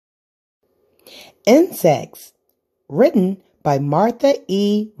Insects, written by Martha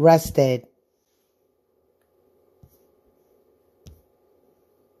E. Rusted.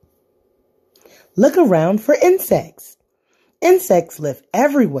 Look around for insects. Insects live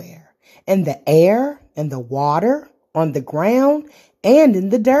everywhere, in the air, in the water, on the ground, and in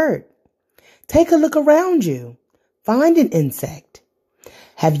the dirt. Take a look around you. Find an insect.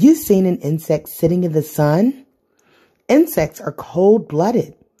 Have you seen an insect sitting in the sun? Insects are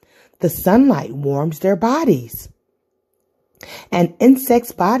cold-blooded. The sunlight warms their bodies. An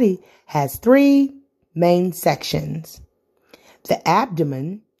insect's body has 3 main sections: the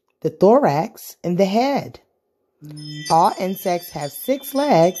abdomen, the thorax, and the head. All insects have 6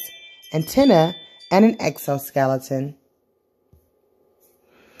 legs, antennae, and an exoskeleton.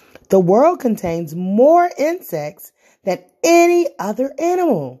 The world contains more insects than any other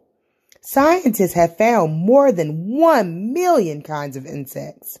animal. Scientists have found more than 1 million kinds of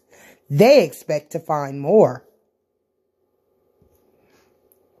insects. They expect to find more.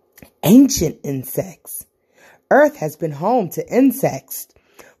 Ancient insects. Earth has been home to insects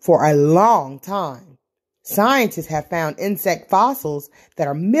for a long time. Scientists have found insect fossils that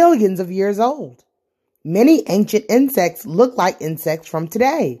are millions of years old. Many ancient insects look like insects from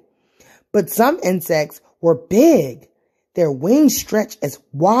today, but some insects were big. Their wings stretch as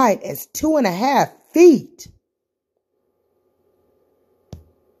wide as 2.5 feet.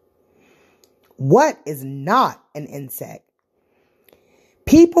 What is not an insect?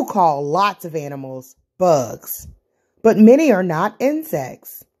 People call lots of animals bugs, but many are not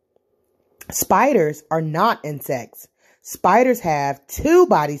insects. Spiders are not insects. Spiders have 2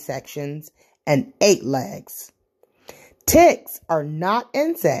 body sections and 8 legs. Ticks are not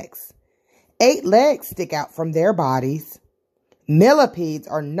insects. 8 legs stick out from their bodies. Millipedes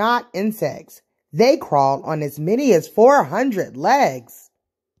are not insects. They crawl on as many as 400 legs.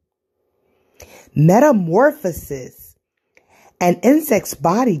 Metamorphosis. An insect's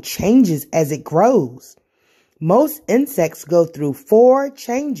body changes as it grows. Most insects go through 4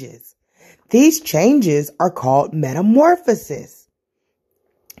 changes. These changes are called metamorphosis.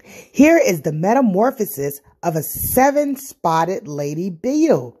 Here is the metamorphosis of a 7-spotted lady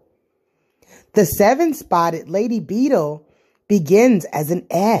beetle. The 7-spotted lady beetle begins as an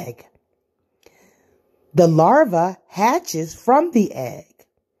egg. The larva hatches from the egg.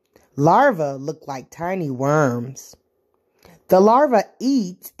 Larvae look like tiny worms. The larva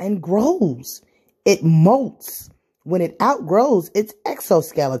eats and grows. It molts when it outgrows its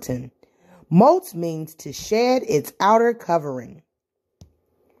exoskeleton. Molt means to shed its outer covering.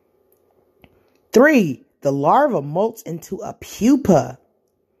 3. The larva molts into a pupa.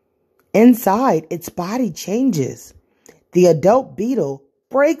 Inside, its body changes. The adult beetle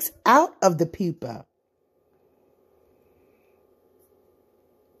breaks out of the pupa.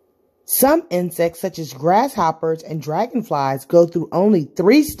 Some insects, such as grasshoppers and dragonflies, go through only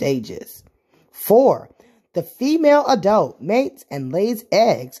 3 stages. 4. The female adult mates and lays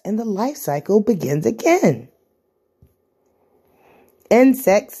eggs, and the life cycle begins again.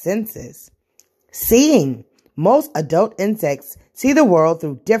 Insect senses. Seeing. Most adult insects see the world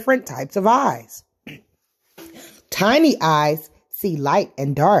through different types of eyes. Tiny eyes see light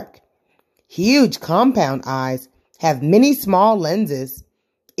and dark. Huge compound eyes have many small lenses.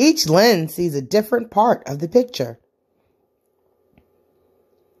 Each lens sees a different part of the picture.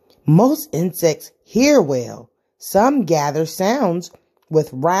 Most insects hear well. Some gather sounds with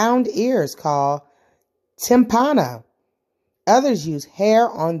round ears called tympana. Others use hair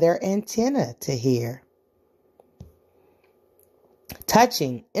on their antenna to hear.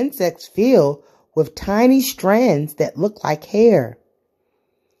 Touching. Insects feel with tiny strands that look like hair.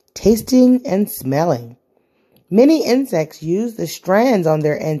 Tasting and smelling. Many insects use the strands on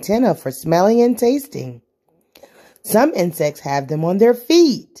their antenna for smelling and tasting. Some insects have them on their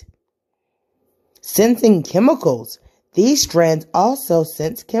feet. Sensing chemicals. These strands also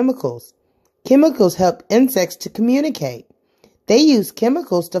sense chemicals. Chemicals help insects to communicate. They use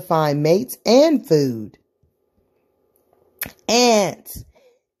chemicals to find mates and food. Ants.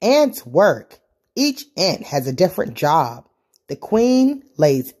 Ants work. Each ant has a different job. The queen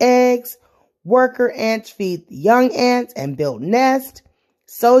lays eggs. Worker ants feed the young ants and build nests.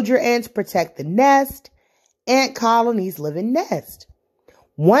 Soldier ants protect the nest. Ant colonies live in nests.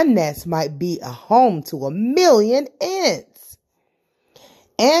 One nest might be a home to 1 million ants.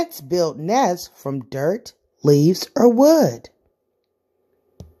 Ants build nests from dirt, leaves, or wood.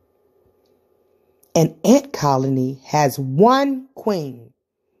 An ant colony has 1 queen,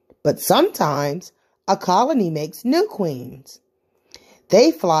 but sometimes a colony makes new queens.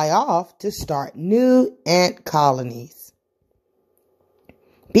 They fly off to start new ant colonies.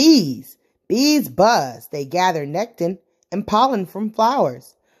 Bees. Bees buzz. They gather nectar and pollen from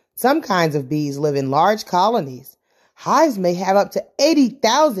flowers. Some kinds of bees live in large colonies. Hives may have up to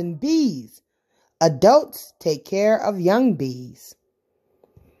 80,000 bees. Adults take care of young bees.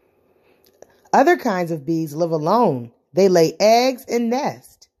 Other kinds of bees live alone. They lay eggs and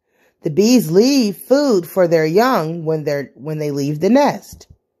nest. The bees leave food for their young when they leave the nest.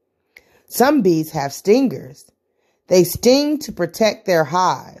 Some bees have stingers. They sting to protect their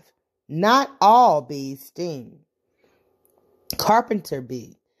hive. Not all bees sting. Carpenter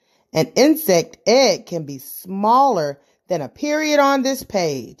bee. An insect egg can be smaller than a period on this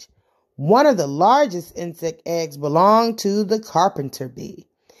page. One of the largest insect eggs belongs to the carpenter bee.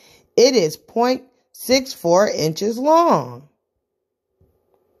 It is 0.64 inches long.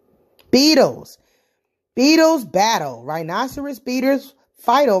 Beetles. Beetles battle. Rhinoceros beetles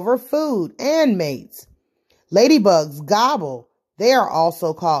fight over food and mates. Ladybugs gobble. They are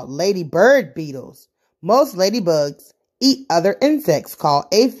also called ladybird beetles. Most ladybugs eat other insects called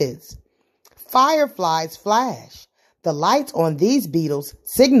aphids. Fireflies flash. The lights on these beetles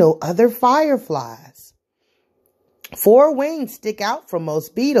signal other fireflies. 4 wings stick out from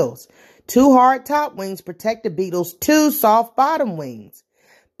most beetles. 2 hard top wings protect the beetle's 2 soft bottom wings.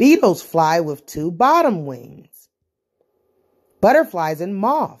 Beetles fly with 2 bottom wings. Butterflies and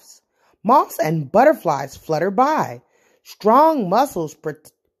moths. Moths and butterflies flutter by. Strong muscles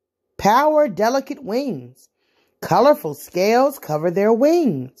power delicate wings. Colorful scales cover their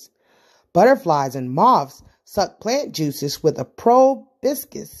wings. Butterflies and moths suck plant juices with a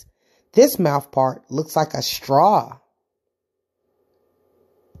proboscis. This mouth part looks like a straw.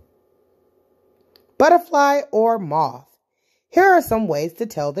 Butterfly or moth. Here are some ways to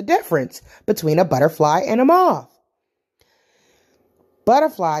tell the difference between a butterfly and a moth.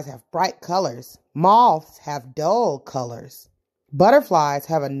 Butterflies have bright colors. Moths have dull colors. Butterflies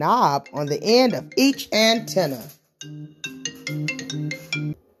have a knob on the end of each antenna.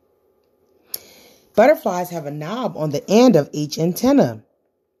 Butterflies have a knob on the end of each antenna.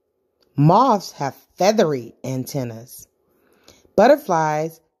 Moths have feathery antennas.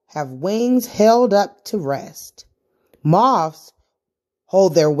 Butterflies have wings held up to rest. Moths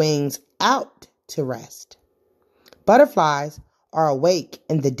hold their wings out to rest. Butterflies are awake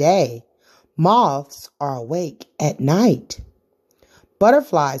in the day. Moths are awake at night.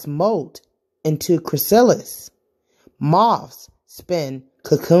 Butterflies molt into chrysalis. Moths spin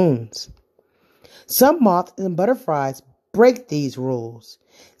cocoons. Some moths and butterflies break these rules.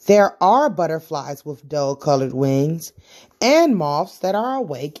 There are butterflies with dull-colored wings and moths that are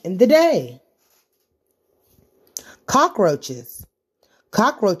awake in the day. Cockroaches.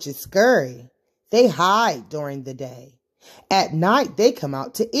 Cockroaches scurry. They hide during the day. At night, they come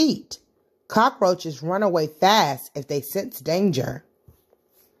out to eat. Cockroaches run away fast if they sense danger.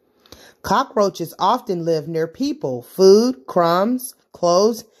 Cockroaches often live near people. Food, crumbs,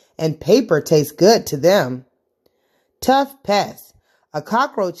 clothes, and paper taste good to them. Tough pests. A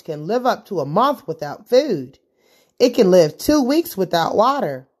cockroach can live up to a month without food. It can live 2 weeks without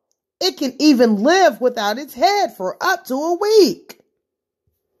water. It can even live without its head for up to a week.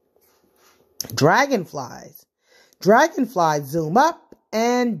 Dragonflies. Dragonflies zoom up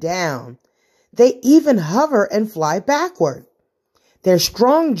and down. They even hover and fly backward. Their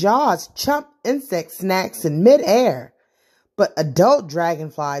strong jaws chomp insect snacks in midair. But adult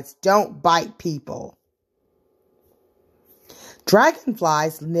dragonflies don't bite people.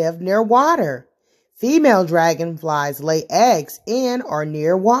 Dragonflies live near water. Female dragonflies lay eggs in or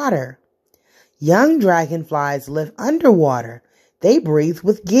near water. Young dragonflies live underwater. They breathe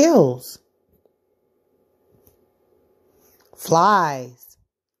with gills. Flies.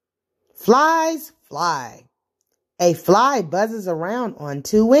 Flies fly. A fly buzzes around on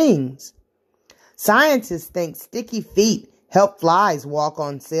 2 wings. Scientists think sticky feet help flies walk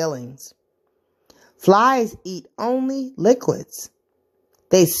on ceilings. Flies eat only liquids.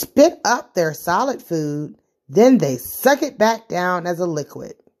 They spit up their solid food, then they suck it back down as a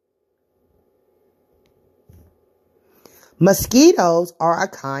liquid. Mosquitoes are a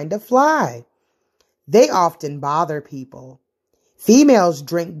kind of fly. They often bother people. Females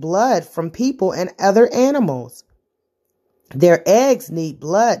drink blood from people and other animals. Their eggs need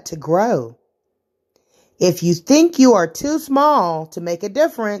blood to grow. If you think you are too small to make a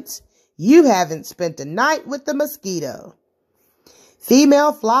difference, you haven't spent a night with the mosquito.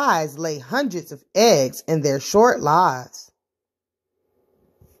 Female flies lay hundreds of eggs in their short lives.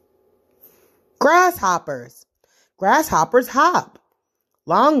 Grasshoppers. Grasshoppers hop.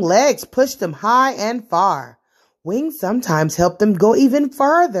 Long legs push them high and far. Wings sometimes help them go even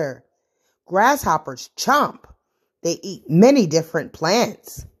further. Grasshoppers chomp. They eat many different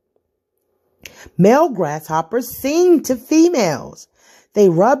plants. Male grasshoppers sing to females. They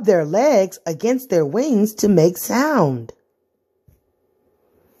rub their legs against their wings to make sound.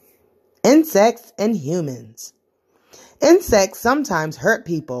 Insects and humans. Insects sometimes hurt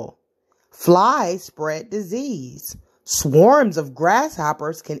people. Flies spread disease. Swarms of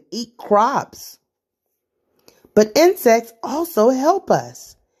grasshoppers can eat crops. But insects also help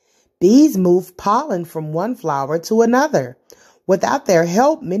us. Bees move pollen from one flower to another. Without their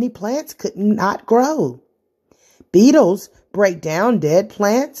help, many plants could not grow. Beetles break down dead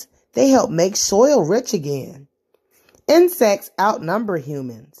plants. They help make soil rich again. Insects outnumber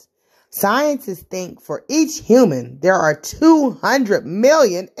humans. Scientists think for each human, there are 200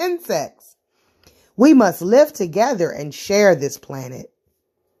 million insects. We must live together and share this planet.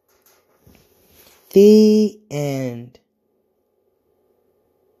 The end.